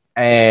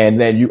 And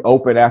then you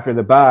open after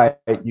the bye,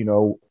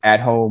 at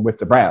home with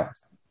the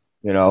Browns.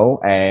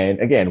 And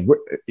again,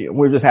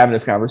 we're just having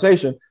this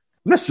conversation.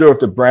 I'm not sure if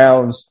the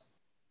Browns,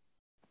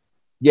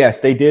 yes,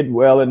 they did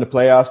well in the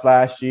playoffs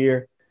last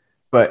year,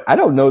 but I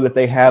don't know that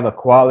they have a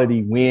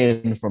quality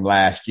win from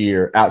last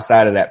year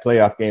outside of that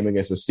playoff game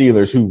against the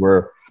Steelers, who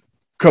were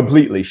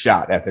completely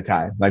shot at the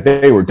time.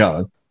 They were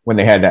done when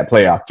they had that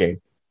playoff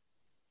game.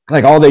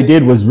 All they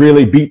did was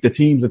really beat the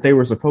teams that they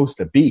were supposed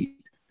to beat.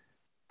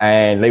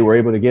 And they were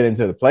able to get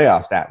into the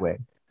playoffs that way.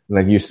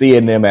 You're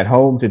seeing them at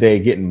home today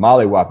getting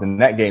mollywopped,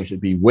 and that game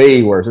should be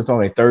way worse. It's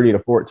only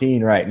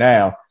 30-14 right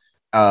now.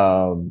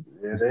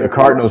 The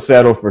Cardinals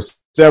settled for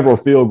several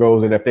field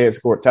goals, and if they had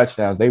scored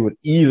touchdowns, they would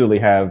easily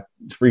have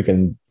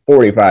freaking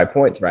 45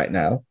 points right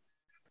now.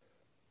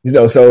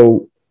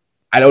 So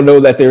I don't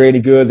know that they're any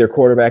good. Their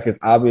quarterback is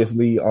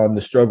obviously on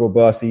the struggle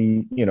bus.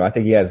 I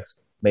think he has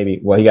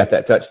he got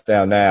that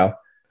touchdown now.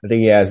 I think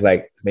he has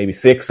maybe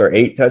 6 or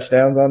 8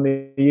 touchdowns on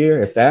the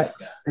year, if that.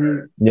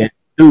 Yeah.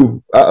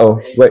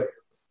 Wait.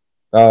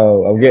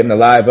 I'm getting a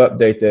live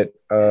update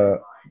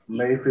that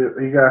Mayfield,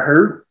 he got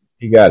hurt.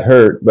 he got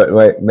hurt, but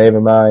wait,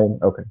 never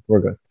mind. Okay, we're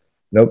good.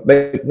 Nope.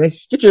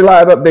 Get your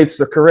live updates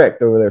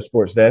correct over there,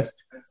 Sports Desk.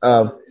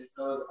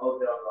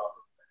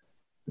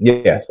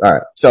 Yes. All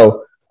right.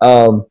 So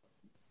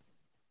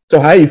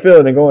how you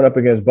feeling in going up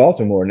against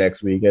Baltimore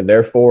next week? And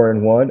they're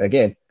 4-1.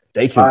 Again,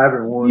 they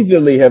can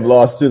easily have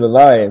lost to the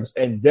Lions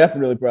and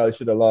definitely probably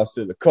should have lost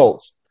to the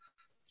Colts.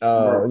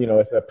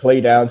 It's a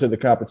play down to the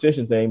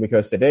competition thing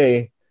because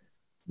today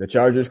the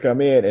Chargers come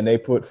in and they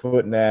put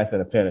foot and ass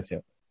in a pen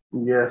attempt.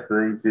 Yes,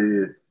 they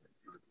did.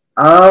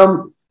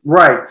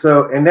 Right.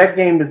 So, and that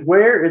game is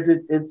where? Is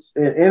it? It's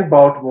in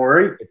Baltimore,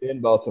 right? It's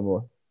in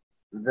Baltimore.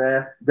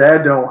 That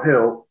don't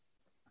help.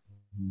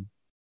 Mm-hmm.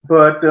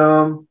 But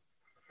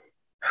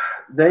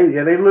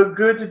they look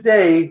good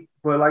today.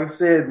 But like I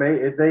said,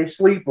 if they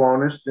sleep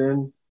on us,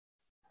 then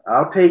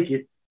I'll take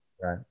it.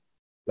 Right.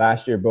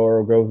 Last year,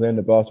 Burrow goes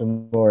into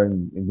Baltimore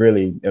and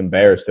really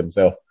embarrassed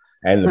himself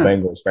and the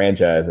Bengals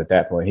franchise at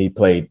that point. He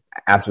played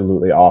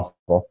absolutely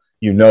awful.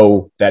 You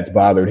know that's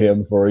bothered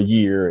him for a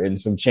year and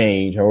some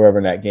change,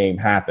 however that game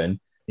happened.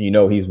 You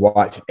know he's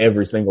watched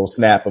every single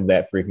snap of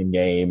that freaking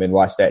game and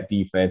watched that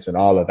defense and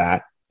all of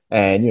that.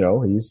 And,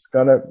 he's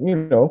going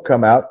to,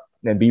 come out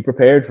and be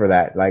prepared for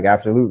that. Like,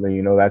 absolutely,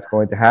 that's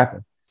going to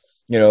happen.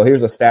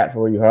 Here's a stat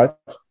for you, Hutch.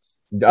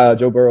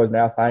 Joe Burrow has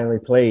now finally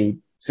played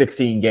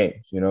 16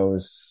 games.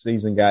 His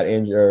season got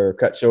injured or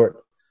cut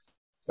short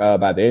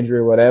by the injury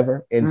or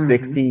whatever. In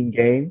 16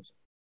 games,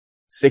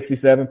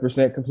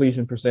 67%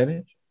 completion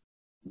percentage.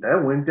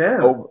 That went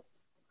down.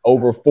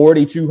 Over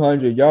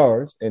 4,200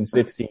 yards in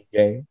 16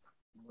 games.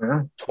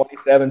 Yeah.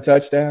 27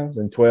 touchdowns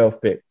and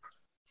 12 picks.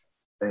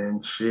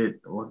 And shit,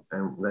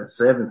 and that's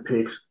 7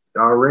 picks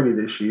already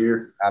this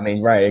year. I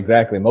mean, right,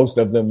 exactly. Most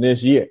of them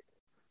this year.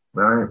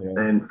 Right.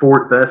 Yeah. And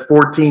that's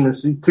 14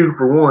 and 2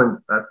 for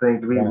 1, I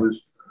think he was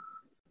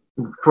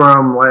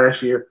from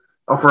last year.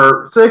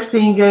 For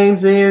 16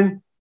 games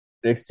in.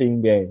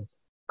 16 games.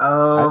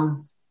 Not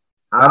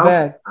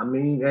bad. I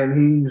mean,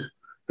 and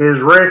his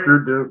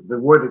record, the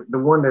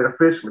one that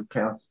officially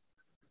counts,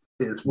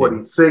 is what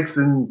he's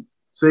 6-9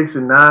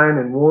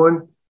 and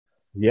 1.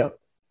 Yep.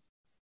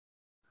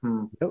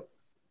 Yep.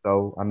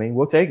 So I mean,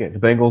 we'll take it. The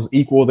Bengals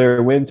equal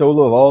their win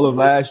total of all of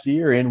last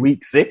year in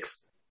Week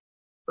 6.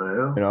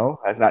 Well,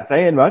 that's not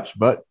saying much,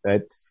 but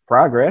it's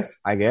progress,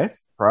 I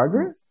guess.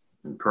 Progress.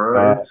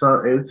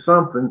 It's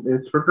something.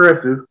 It's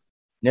progressive.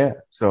 Yeah.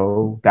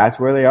 So that's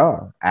where they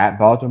are at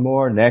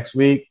Baltimore next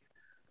week.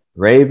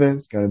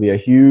 Ravens, going to be a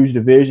huge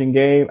division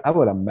game. I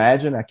would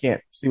imagine, I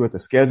can't see what the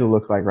schedule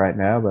looks like right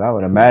now, but I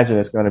would imagine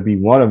it's going to be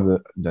one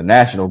of the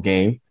national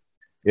game,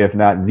 if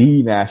not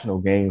the national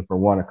game for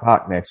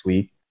 1:00 next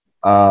week.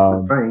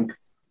 I think.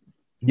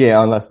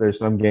 Yeah, unless there's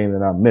some game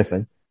that I'm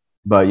missing.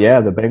 But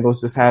yeah, the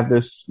Bengals just have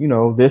this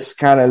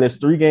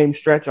 3-game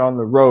stretch on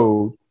the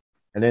road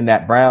and then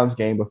that Browns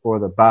game before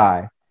the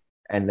bye.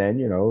 And then,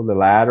 the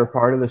latter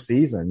part of the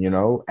season,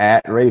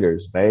 at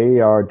Raiders.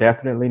 They are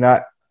definitely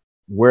not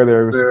where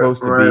they're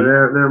supposed to be.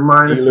 They're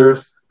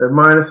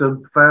minus a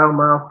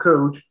foul-mouthed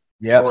coach.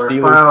 Yep,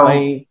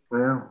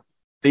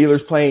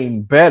 Steelers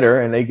playing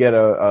better, and they get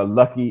a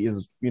lucky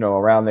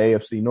around the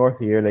AFC North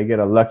here. They get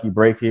a lucky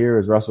break here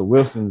as Russell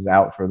Wilson's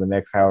out for the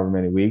next however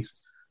many weeks.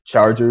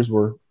 Chargers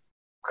were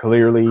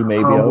clearly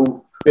maybe a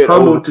bit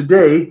humble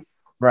today.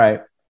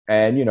 Right.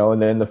 And,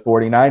 and then the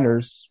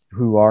 49ers,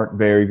 who aren't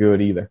very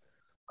good either.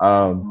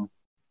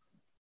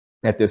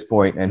 At this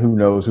point, and who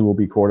knows who will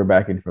be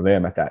quarterbacking for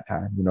them at that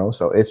time,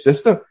 So it's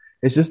just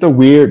a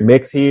weird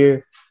mix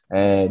here,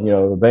 and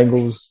the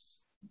Bengals.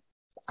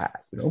 I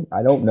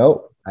don't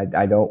know.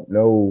 I don't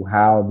know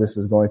how this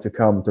is going to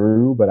come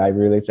through, but I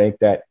really think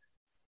that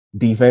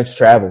defense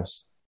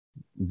travels.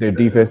 The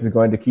defense is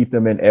going to keep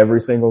them in every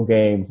single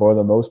game for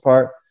the most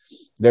part.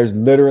 There's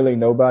literally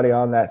nobody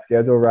on that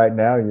schedule right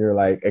now. You're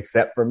like,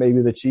 except for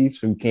maybe the Chiefs,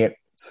 who can't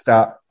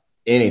stop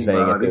anything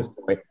at this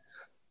point.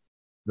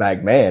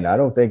 Like, man, I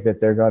don't think that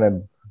they're going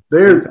to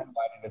see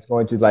somebody that's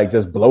going to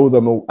just blow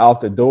them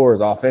out the doors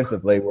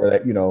offensively where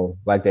that,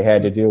 like they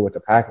had to deal with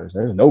the Packers.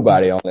 There's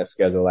nobody on that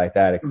schedule like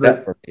that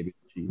except for maybe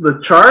the Chiefs. The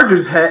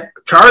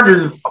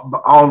Chargers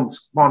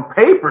on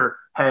paper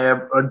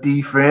have a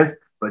defense,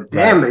 but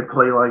damn, they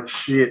play like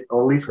shit.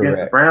 Or at least against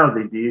the Browns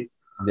they did.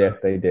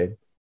 Yes, they did.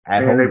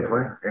 And they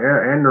play,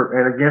 and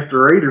against the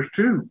Raiders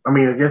too. I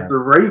mean, against the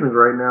Ravens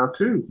right now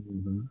too.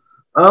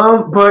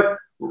 Mm-hmm. But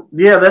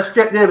yeah, the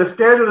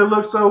schedule that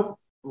looks so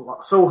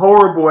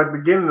horrible at the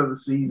beginning of the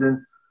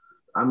season.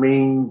 I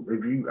mean,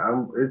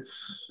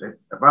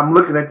 if I'm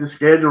looking at the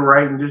schedule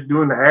right and just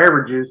doing the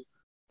averages,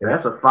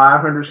 that's a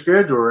 500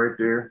 schedule right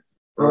there.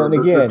 Well, and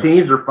again, the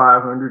teams are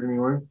 500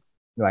 anyway.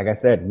 Like I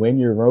said, win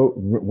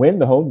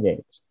the home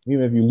games.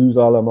 Even if you lose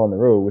all of them on the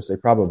road, which they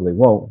probably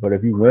won't, but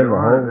if you win the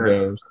home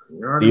games,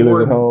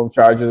 Steelers at home,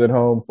 Chargers at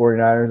home,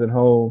 49ers at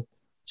home,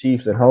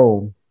 Chiefs at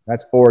home,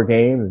 that's 4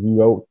 games. If you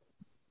go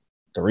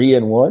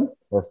 3-1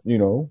 or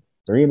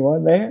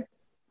 3-1 there,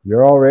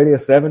 you're already a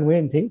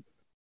 7-win team.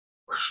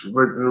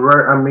 But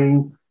I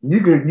mean,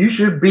 You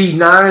should be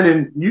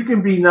 9-8.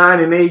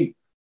 Easy.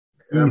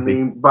 I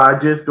mean, by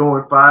just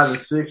going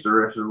 5-6 the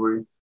rest of the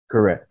week.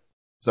 Correct.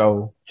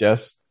 So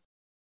just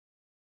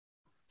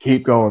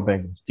keep going,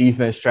 Bengals.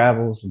 Defense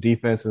travels.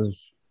 Defense is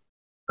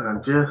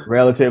Just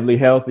relatively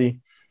healthy.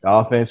 The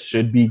offense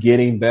should be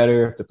getting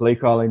better if the play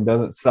calling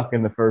doesn't suck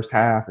in the first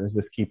half, and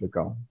just keep it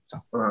going.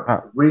 So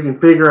we can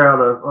figure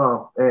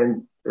out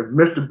and if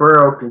Mr.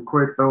 Burrow can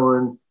quit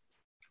throwing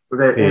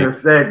that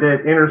interception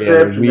that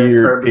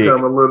started to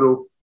become a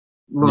little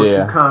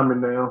too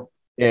common now.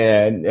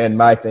 Yeah, and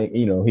my thing,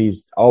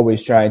 he's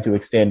always trying to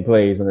extend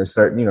plays, and there's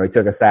certain, he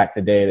took a sack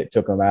today that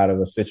took him out of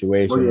a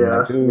situation.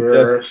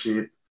 That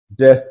shit.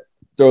 Just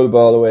throw the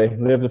ball away,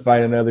 live to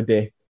fight another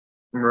day.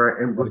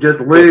 Right, and just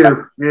live.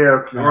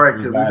 Yeah, right,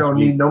 because we don't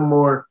need no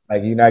more.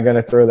 Like, you're not going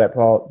to throw that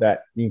ball,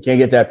 that you can't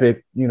get that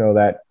pick, you're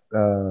not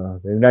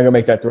going to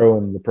make that throw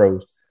in the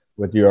pros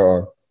with your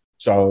arm.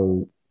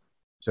 So,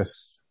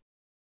 just,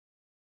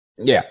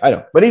 yeah, I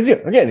know. But he's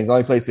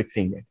only played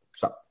 16 games.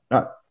 So,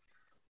 all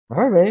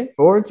right, man,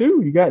 4-2.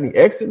 You got any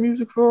exit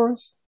music for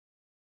us?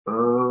 We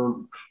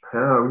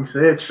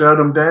said shut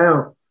them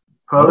down.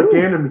 Public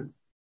Enemy.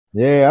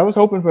 Yeah, I was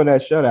hoping for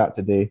that shutout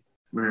today.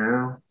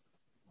 Yeah.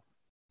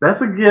 That's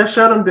a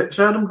shut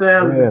them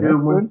down. Yeah,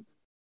 that's good.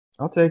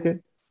 I'll take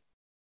it.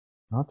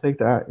 I'll take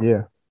that.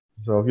 Yeah.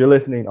 So if you're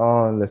listening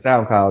on the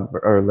SoundCloud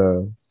or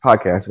the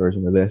podcast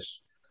version of this,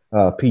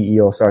 PE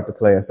will start to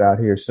play us out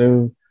here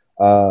soon.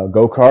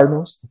 Go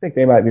Cardinals. I think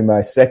they might be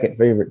my second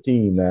favorite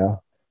team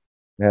now.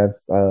 Have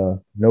there's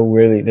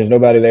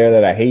nobody there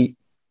that I hate.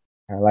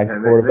 I like the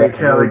quarterback.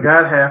 They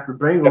got half the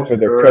Bengals for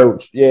their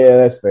coach. Yeah,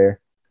 that's fair.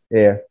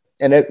 Yeah,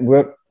 and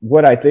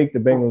what I think the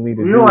Bengals need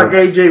to do. You don't like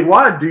AJ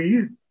Watt, do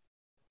you?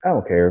 I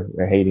don't care.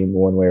 I hate him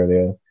one way or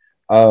the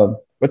other.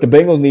 What the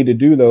Bengals need to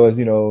do though is,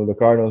 the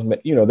Cardinals,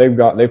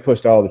 they've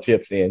pushed all the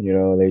chips in.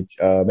 They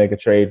make a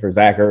trade for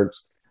Zach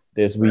Ertz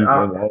this week.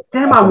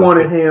 I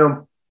wanted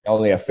him.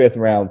 Only a 5th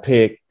round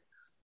pick.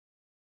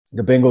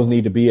 The Bengals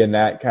need to be in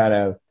that kind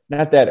of,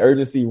 not that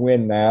urgency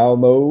win now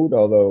mode,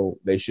 although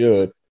they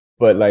should,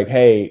 but like,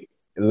 hey,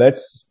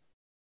 let's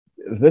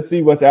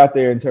see what's out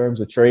there in terms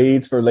of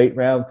trades for late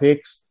round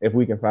picks. If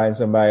we can find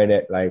somebody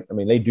that,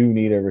 they do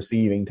need a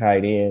receiving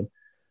tight end.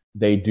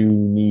 They do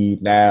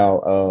need now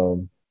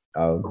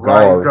a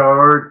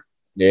guard.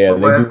 Yeah,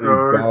 they do need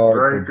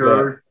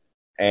guard.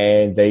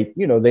 And they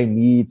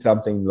need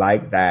something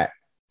like that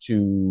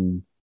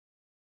to,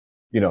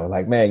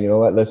 man, you know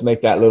what? Let's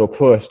make that little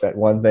push. That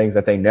one things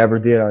that they never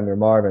did under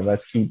Marvin.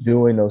 Let's keep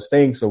doing those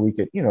things so we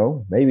could,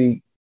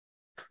 maybe,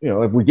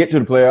 if we get to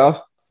the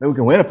playoffs, maybe we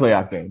can win a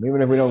playoff game.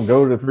 Even if we don't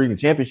go to the freaking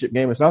championship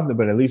game or something,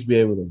 but at least be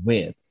able to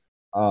win.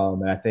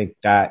 And I think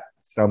that's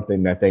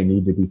something that they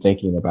need to be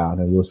thinking about,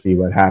 and we'll see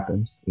what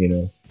happens.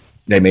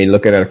 They may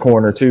look at a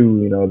corner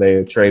too.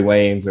 They Trey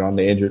Waynes on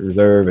the injured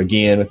reserve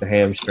again with the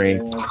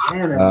hamstring.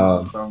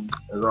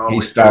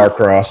 He's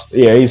star-crossed.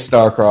 Yeah, he's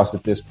star-crossed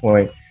at this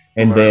point.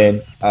 And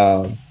then,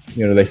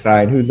 they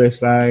signed, who'd they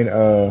sign?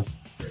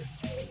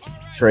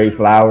 Trey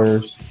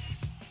Flowers,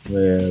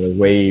 the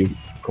wave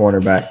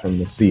cornerback from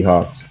the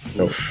Seahawks.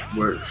 So,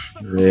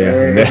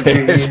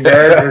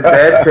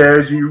 that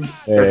tells you,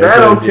 if that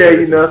don't tell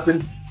you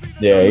nothing,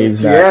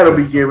 Seattle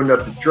be giving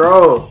up the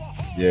draw.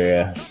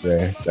 Yeah.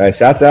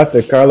 Shouts out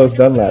to Carlos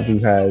Dunlap, who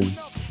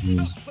has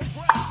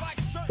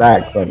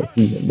sacks on the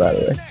season, by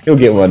the way. He'll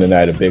get one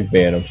tonight at Big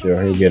Ben, I'm sure.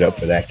 He'll get up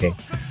for that game.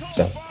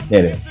 So,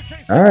 anyway.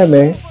 All right,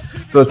 man.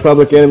 So as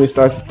Public Enemy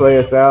starts to play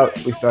us out,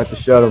 we start to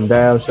shut them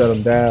down.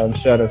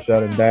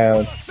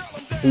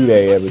 Who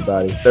they,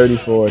 everybody?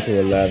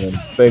 34-11.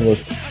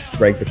 Bengals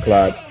break the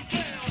clock.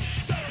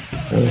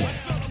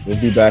 We'll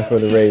be back for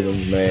the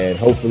Ravens, man.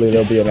 Hopefully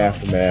there'll be an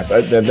aftermath.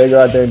 If they go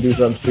out there and do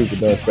something stupid,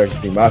 don't expect to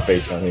see my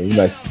face on here. You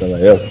might see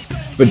somebody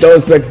else's. But don't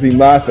expect to see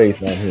my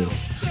face on here.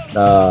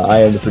 I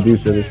am the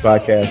producer of this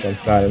podcast. I'm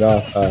signing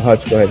off.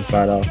 Hutch, go ahead and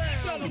sign off.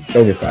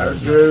 Don't get fired.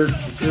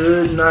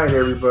 Good night,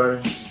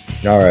 everybody.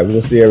 All right,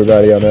 we'll see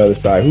everybody on the other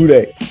side. Who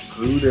they?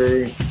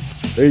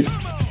 Peace.